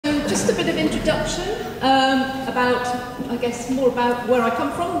just a bit of introduction about, I guess, more about where I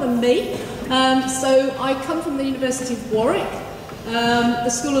come from than me. So I come from the University of Warwick, the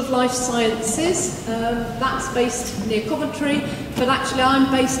School of Life Sciences. That's based near Coventry, but actually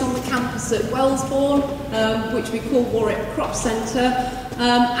I'm based on the campus at Wellesbourne, which we call Warwick Crop Centre.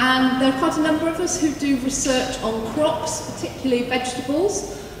 And there are quite a number of us who do research on crops, particularly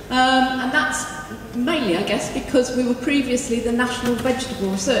vegetables. And that's mainly, I guess, because we were previously the National Vegetable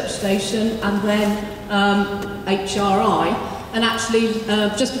Research Station and then HRI. And actually,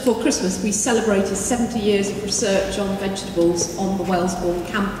 just before Christmas, we celebrated 70 years of research on vegetables on the Wellesbourne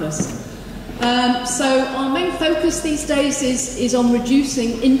campus. So our main focus these days is on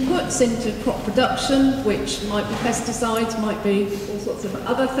reducing inputs into crop production, which might be pesticides, might be all sorts of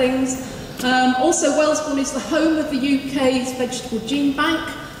other things. Also, Wellesbourne is the home of the UK's Vegetable Gene Bank,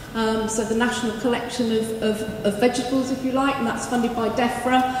 so the national collection of vegetables, if you like, and that's funded by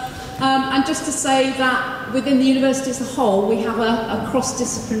DEFRA. And just to say that within the university as a whole, we have a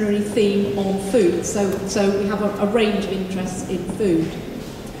cross-disciplinary theme on food, so we have a range of interests in food.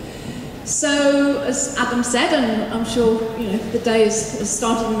 So, as Adam said, and I'm sure the day has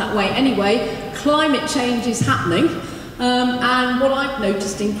started in that way anyway, climate change is happening. And what I've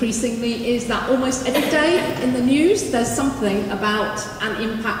noticed increasingly is that almost every day in the news there's something about an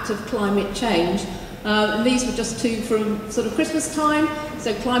impact of climate change. And these were just two from sort of Christmas time.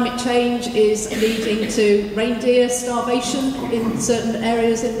 So climate change is leading to reindeer starvation in certain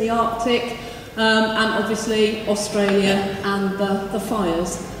areas in the Arctic, and obviously Australia and the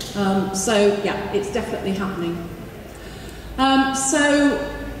fires. So yeah, it's definitely happening.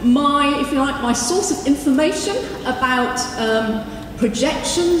 So if you like, my source of information about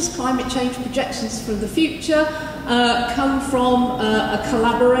projections, climate change projections for the future, come from a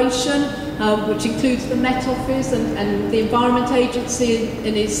collaboration which includes the Met Office and the Environment Agency,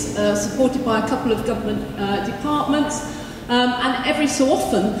 and is supported by a couple of government departments. And every so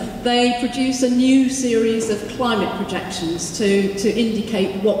often they produce a new series of climate projections to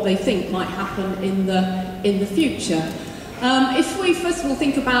indicate what they think might happen in the future. If we first of all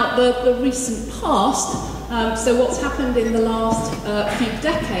think about the recent past, so what's happened in the last few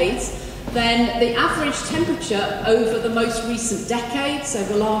decades, then the average temperature over the most recent decade, so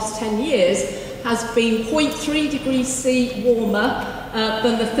the last 10 years, has been 0.3 degrees C warmer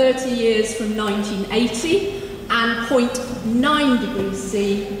than the 30 years from 1980, and 0.9 degrees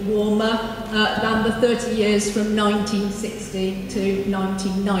C warmer than the 30 years from 1960 to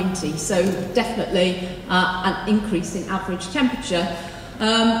 1990. So definitely an increase in average temperature.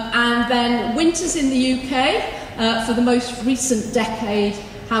 And then winters in the UK for the most recent decade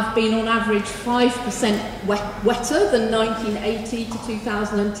have been on average 5% wetter than 1980 to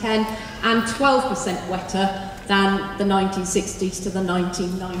 2010, and 12% wetter than the 1960s to the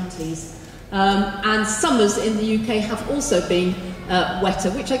 1990s. And summers in the UK have also been wetter,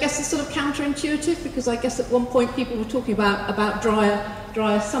 which I guess is sort of counterintuitive, because I guess at one point people were talking about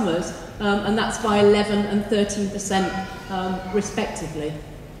drier summers, and that's by 11 and 13% respectively.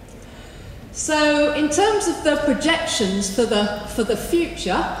 So in terms of the projections for the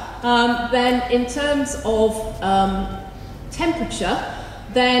future, then in terms of temperature,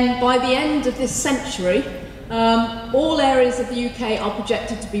 then by the end of this century, all areas of the UK are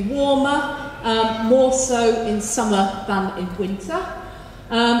projected to be warmer, more so in summer than in winter,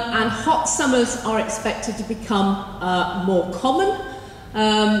 and hot summers are expected to become more common.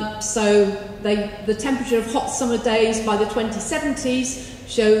 So the temperature of hot summer days by the 2070s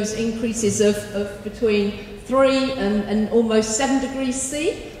shows increases of between 3 and almost 7 degrees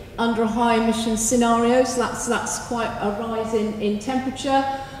C under a high emission scenario, so that's quite a rise in temperature,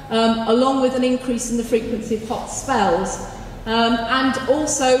 along with an increase in the frequency of hot spells. And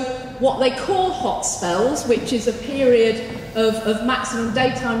also what they call hot spells, which is a period of maximum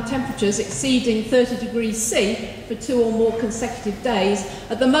daytime temperatures exceeding 30 degrees C for 2 or more consecutive days.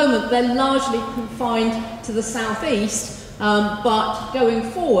 At the moment they're largely confined to the southeast, but going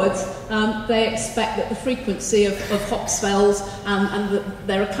forward, they expect that the frequency of hot spells and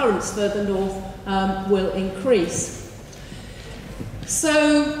their occurrence further north will increase.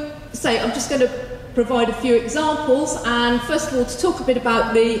 So, I'm just going to provide a few examples, and first of all to talk a bit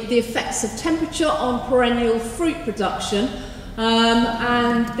about the effects of temperature on perennial fruit production.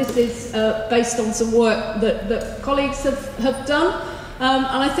 And this is based on some work that colleagues have done. And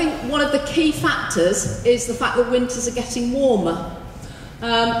I think one of the key factors is the fact that winters are getting warmer.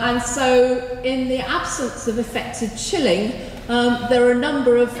 And so in the absence of effective chilling, there are a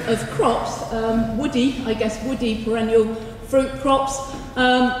number of crops, woody perennial fruit crops,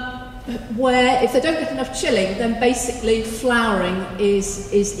 where if they don't get enough chilling, then basically flowering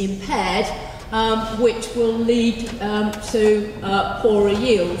is impaired, which will lead to poorer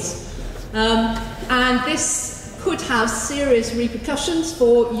yields. And this could have serious repercussions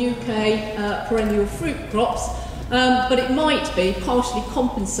for UK perennial fruit crops, but it might be partially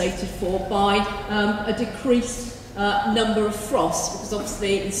compensated for by a decreased number of frosts, because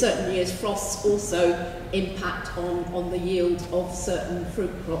obviously in certain years frosts also impact on the yield of certain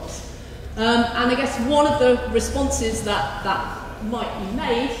fruit crops. And I guess one of the responses that might be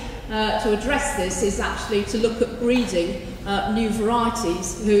made to address this is actually to look at breeding new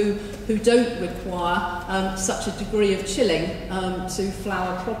varieties who don't require such a degree of chilling to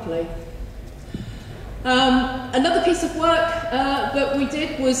flower properly. Another piece of work that we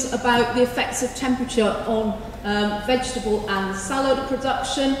did was about the effects of temperature on vegetable and salad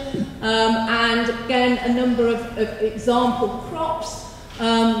production, and again a number of example crops.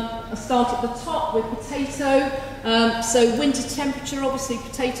 I'll start at the top with potato. So winter temperature, obviously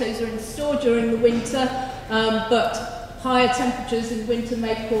potatoes are in store during the winter, but higher temperatures in winter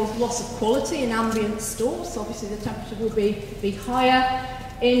may cause loss of quality in ambient stores, so obviously the temperature will be higher.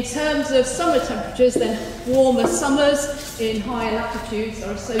 In terms of summer temperatures, then warmer summers in higher latitudes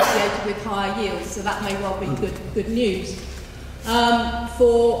are associated with higher yields, so that may well be good news.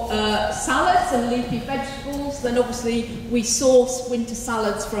 For salads and leafy vegetables, then obviously we source winter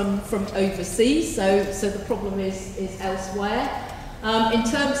salads from overseas, so the problem is elsewhere. In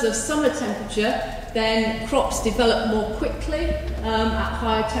terms of summer temperature, then crops develop more quickly at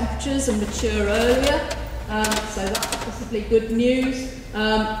higher temperatures and mature earlier, so that's possibly good news.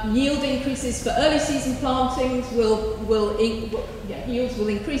 Yield increases for early season plantings yields will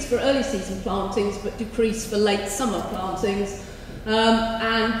increase for early season plantings but decrease for late summer plantings.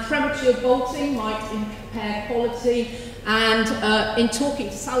 And premature bolting might impair quality, and in talking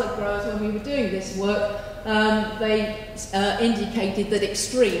to salad growers when we were doing this work, they indicated that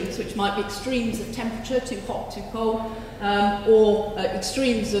extremes, which might be extremes of temperature, too hot, too cold, or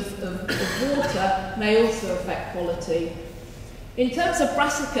extremes of water, may also affect quality. In terms of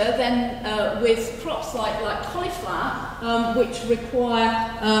brassica, then with crops like cauliflower, which require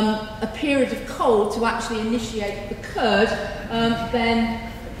a period of cold to actually initiate the curd,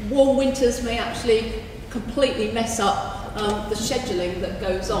 then warm winters may actually completely mess up the scheduling that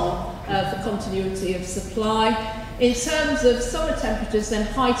goes on for continuity of supply. In terms of summer temperatures, then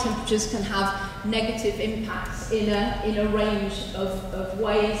high temperatures can have negative impacts in a range of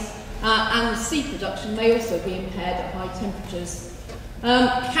ways. And seed production may also be impaired at high temperatures.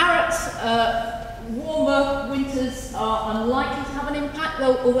 Carrots, warmer winters are unlikely to have an impact,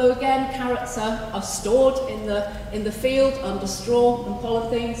 although again carrots are stored in the field under straw and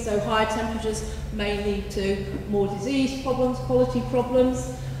polythene, so higher temperatures may lead to more disease problems, quality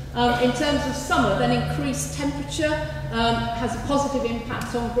problems. In terms of summer, then increased temperature has a positive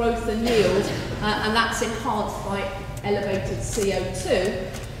impact on growth and yield, and that's enhanced by elevated CO2.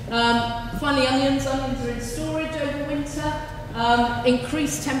 Finally, onions are in storage over winter.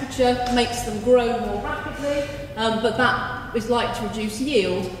 Increased temperature makes them grow more rapidly, but that is likely to reduce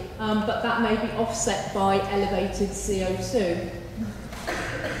yield, but that may be offset by elevated CO2.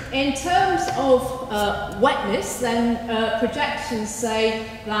 In terms of wetness, then projections say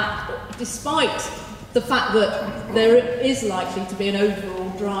that despite the fact that there is likely to be an overall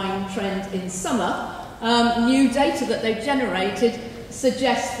drying trend in summer, new data that they've generated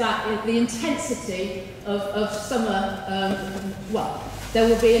suggests that the intensity of summer, there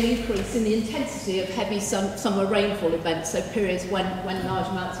will be an increase in the intensity of heavy summer rainfall events, so periods when large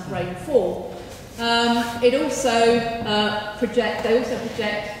amounts of rain fall. They also project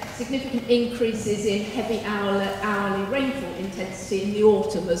significant increases in heavy hourly rainfall intensity in the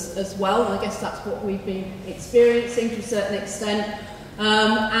autumn as well, and I guess that's what we've been experiencing to a certain extent.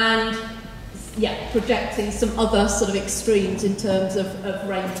 And projecting some other sort of extremes in terms of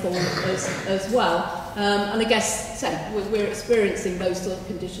rainfall as well. And I guess we're experiencing those sort of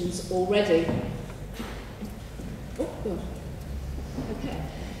conditions already. Oh, good. Okay.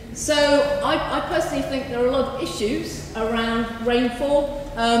 So I personally think there are a lot of issues around rainfall,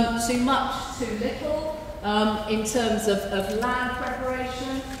 too much, too little, in terms of land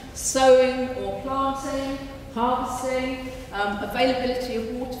preparation, sowing or planting, harvesting, availability of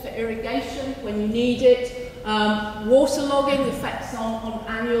water for irrigation when you need it, waterlogging, effects on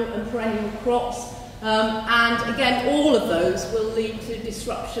annual and perennial crops, and again all of those will lead to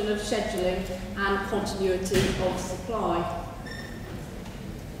disruption of scheduling and continuity of supply.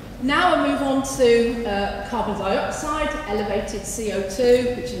 Now I move on to carbon dioxide, elevated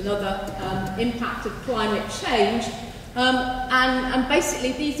CO2, which is another impact of climate change. And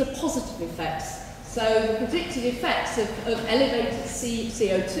basically these are positive effects. So the predicted effects of elevated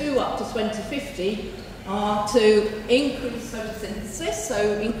CO2 up to 2050 are to increase photosynthesis, so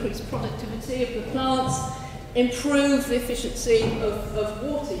increase productivity of the plants, improve the efficiency of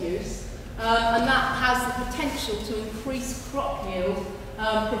water use, and that has the potential to increase crop yield,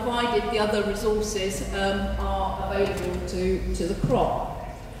 provided the other resources are available to the crop.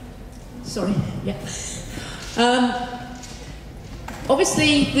 Sorry, yeah.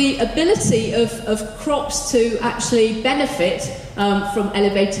 Obviously, the ability of crops to actually benefit from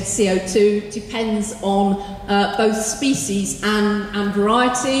elevated CO2 depends on both species and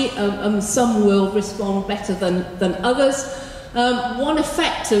variety. Some will respond better than others. One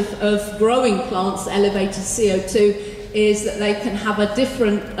effect of growing plants at elevated CO2 is that they can have a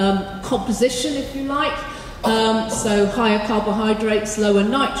different composition, if you like. So higher carbohydrates, lower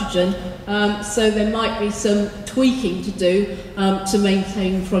nitrogen. So there might be some tweaking to do to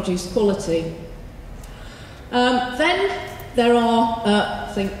maintain produce quality. Then there are,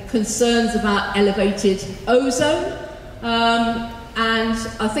 I think, concerns about elevated ozone. And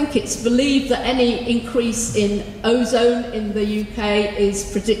I think it's believed that any increase in ozone in the UK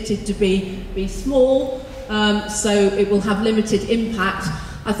is predicted to be small, so it will have limited impact.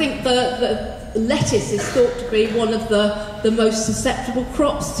 I think the lettuce is thought to be one of the most susceptible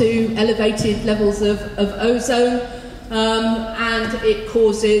crops to elevated levels of ozone, and it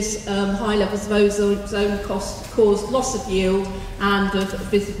causes high levels of ozone cause loss of yield and of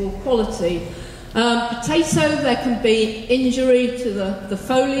visible quality. Potato, there can be injury to the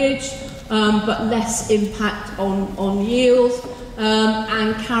foliage, but less impact on yield.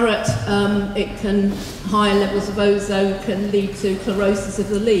 And carrot, higher levels of ozone can lead to chlorosis of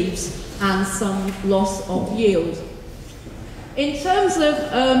the leaves and some loss of yield. In terms of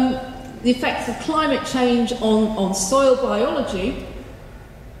the effects of climate change on soil biology,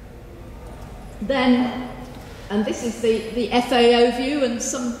 then, and this is the FAO view, and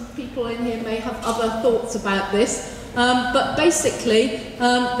some people in here may have other thoughts about this, but basically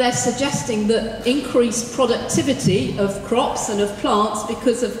they're suggesting that increased productivity of crops and of plants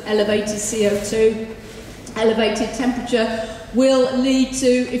because of elevated CO2, elevated temperature, will lead to,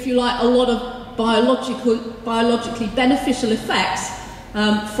 if you like, a lot of biologically beneficial effects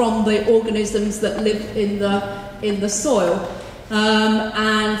from the organisms that live in the soil.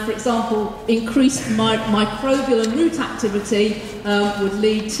 And, for example, increased microbial and root activity would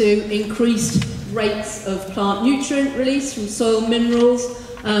lead to increased rates of plant nutrient release from soil minerals.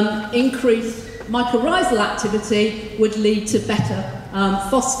 Increased mycorrhizal activity would lead to better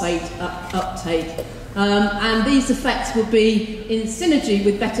phosphate uptake. And these effects will be in synergy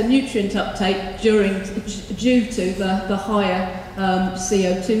with better nutrient uptake due to the higher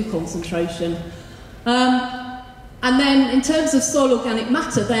CO2 concentration. And then in terms of soil organic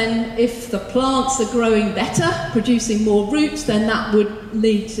matter, then if the plants are growing better, producing more roots, then that would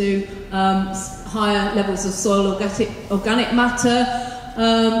lead to higher levels of soil organic matter.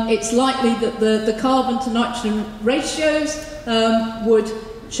 It's likely that the carbon to nitrogen ratios would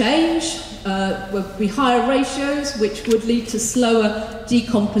change, would be higher ratios, which would lead to slower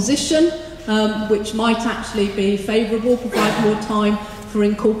decomposition, which might actually be favourable, provide more time for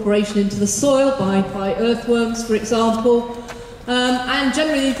incorporation into the soil by earthworms, for example. And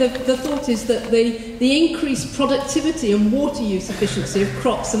generally the thought is that the increased productivity and water use efficiency of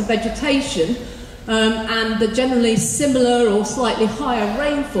crops and vegetation and the generally similar or slightly higher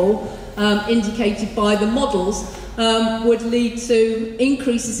rainfall indicated by the models would lead to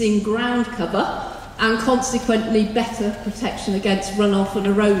increases in ground cover and consequently better protection against runoff and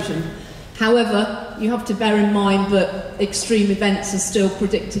erosion. However, you have to bear in mind that extreme events are still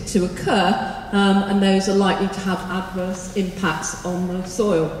predicted to occur, and those are likely to have adverse impacts on the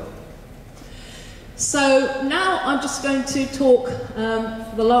soil. So now I'm just going to talk,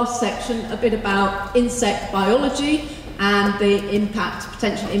 for the last section, a bit about insect biology and the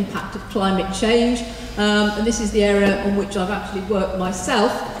potential impact of climate change. And this is the area on which I've actually worked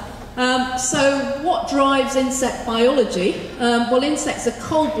myself. So what drives insect biology? Well, insects are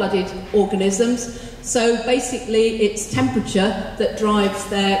cold-blooded organisms, so basically it's temperature that drives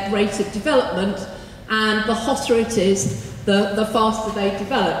their rate of development, and the hotter it is, the faster they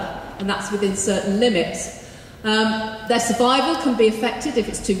develop, and that's within certain limits. Their survival can be affected if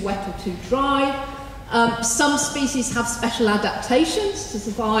it's too wet or too dry. Some species have special adaptations to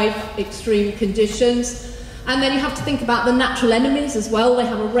survive extreme conditions. And then you have to think about the natural enemies as well. They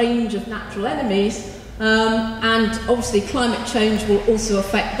have a range of natural enemies, and obviously climate change will also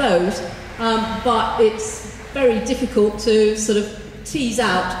affect those, but it's very difficult to sort of tease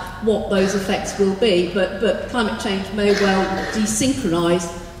out what those effects will be, but climate change may well desynchronise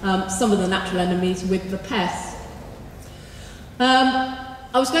some of the natural enemies with the pests.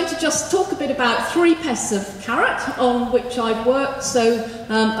 I was going to just talk a bit about 3 pests of carrot on which I've worked. So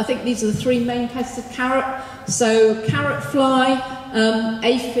I think these are the 3 main pests of carrot. So carrot fly,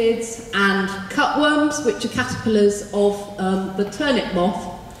 aphids and cutworms, which are caterpillars of the turnip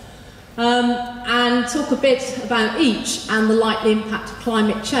moth. And talk a bit about each and the likely impact of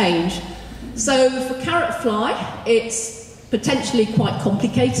climate change. So for carrot fly, it's potentially quite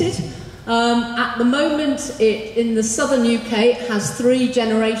complicated. At the moment, in the southern UK, it has 3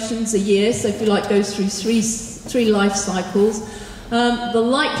 generations a year, so if you like, goes through three life cycles. The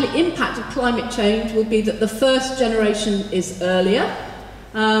likely impact of climate change will be that the first generation is earlier.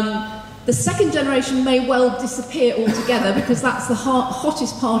 The second generation may well disappear altogether because that's the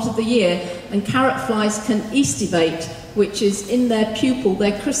hottest part of the year, and carrot flies can estivate, which is in their pupal,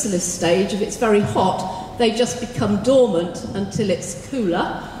 their chrysalis stage. If it's very hot, they just become dormant until it's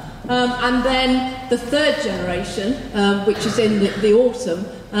cooler. And then the third generation, which is in the autumn,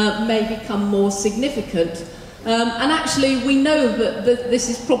 may become more significant. And actually, we know that this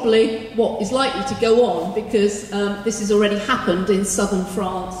is probably what is likely to go on because this has already happened in southern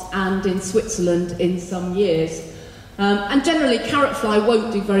France and in Switzerland in some years. And generally, carrot fly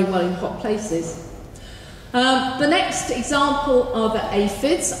won't do very well in hot places. The next example are the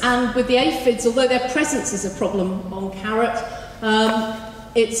aphids, and with the aphids, although their presence is a problem on carrot,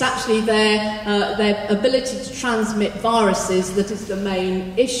 it's actually their ability to transmit viruses that is the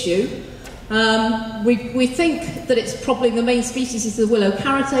main issue. We think that it's probably the main species is the willow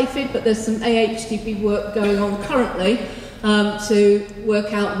carrot aphid, but there's some AHDB work going on currently to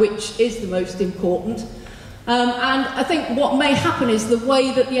work out which is the most important. And I think what may happen is the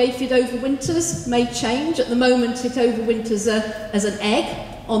way that the aphid overwinters may change. At the moment, it overwinters as an egg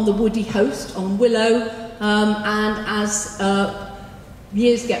on the woody host, on willow, and as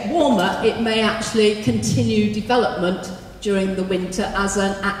years get warmer, it may actually continue development during the winter as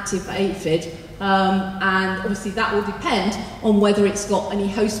an active aphid. And obviously that will depend on whether it's got any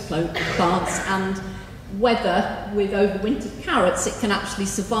host plants and whether, with overwintered carrots, it can actually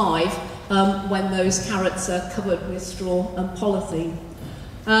survive when those carrots are covered with straw and polythene.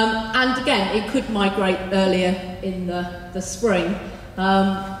 And again, it could migrate earlier in the spring.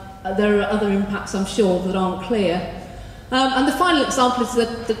 There are other impacts, I'm sure, that aren't clear. And the final example is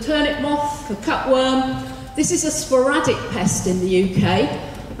the turnip moth, the cutworm. This is a sporadic pest in the UK,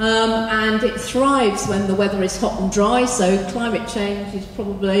 and it thrives when the weather is hot and dry, so climate change is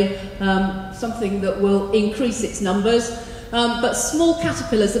probably something that will increase its numbers. But small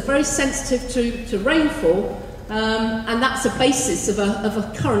caterpillars are very sensitive to rainfall, and that's a basis of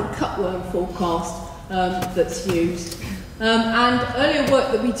a current cutworm forecast that's used. And earlier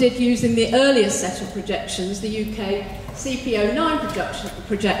work that we did using the earlier set of projections, the UK CP09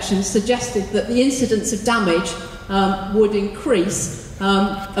 projections, suggested that the incidence of damage would increase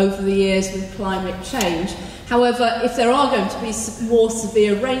over the years with climate change. However, if there are going to be more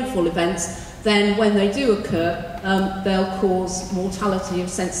severe rainfall events, then when they do occur, they'll cause mortality of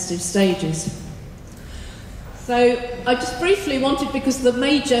sensitive stages. So I just briefly wanted, because the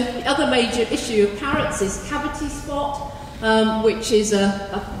other major issue of carrots is cavity spot, which is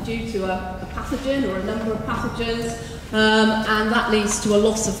due to a pathogen or a number of pathogens, and that leads to a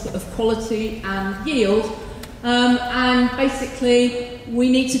loss of quality and yield. And basically, we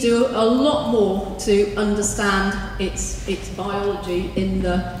need to do a lot more to understand its biology in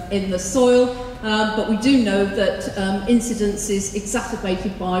the soil. But we do know that incidence is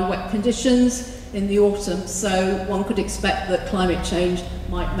exacerbated by wet conditions in the autumn, so one could expect that climate change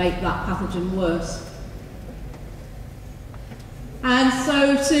might make that pathogen worse. And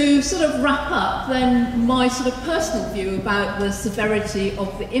so to sort of wrap up, then my sort of personal view about the severity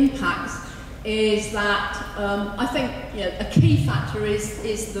of the impacts is that I think a key factor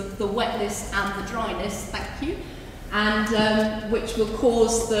is the wetness and the dryness, thank you, and which will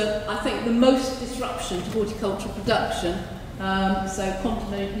cause I think the most disruption to horticultural production, so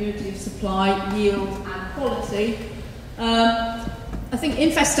continuity of supply, yield and quality. I think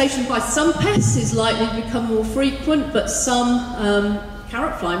infestation by some pests is likely to become more frequent, but some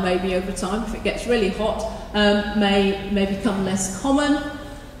carrot fly maybe over time, if it gets really hot, may become less common.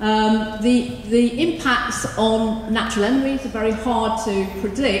 The impacts on natural enemies are very hard to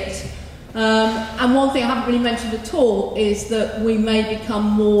predict. And one thing I haven't really mentioned at all is that we may become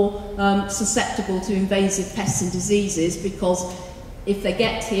more susceptible to invasive pests and diseases, because if they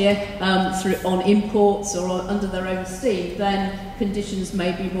get here on imports or under their own steam, then conditions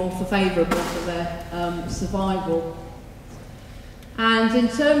may be more favourable for their survival. And in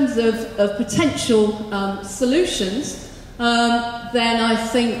terms of potential solutions, then I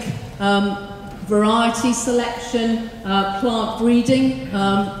think variety selection, plant breeding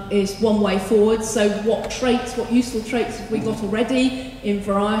is one way forward. So what traits, what useful traits have we got already in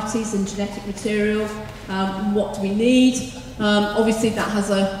varieties and genetic material? What do we need? Obviously that has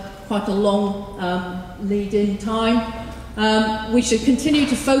quite a long lead-in time. We should continue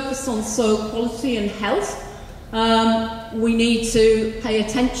to focus on soil quality and health. We need to pay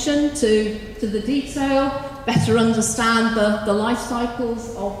attention to the detail, better understand the life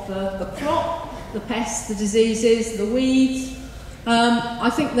cycles of the crop, the pests, the diseases, the weeds. I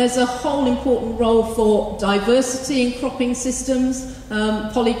think there's a whole important role for diversity in cropping systems,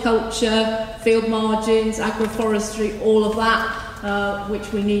 polyculture, field margins, agroforestry, all of that, which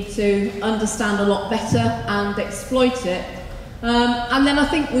we need to understand a lot better and exploit it. And then I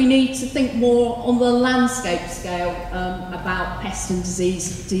think we need to think more on the landscape scale about pest and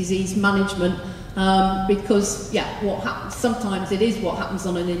disease management, because what happens, sometimes it is what happens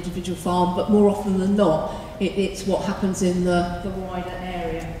on an individual farm, but more often than not it's what happens in the wider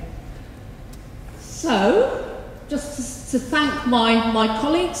area. So just to thank my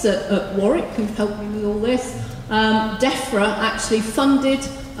colleagues at Warwick who've helped me with all this. DEFRA actually funded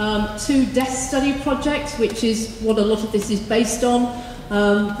 2 desk study projects, which is what a lot of this is based on,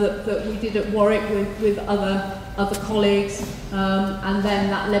 that we did at Warwick with other colleagues, and then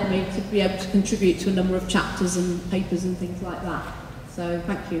that led me to be able to contribute to a number of chapters and papers and things like that. So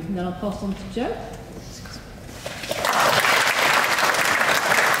thank you, and then I'll pass on to Joe.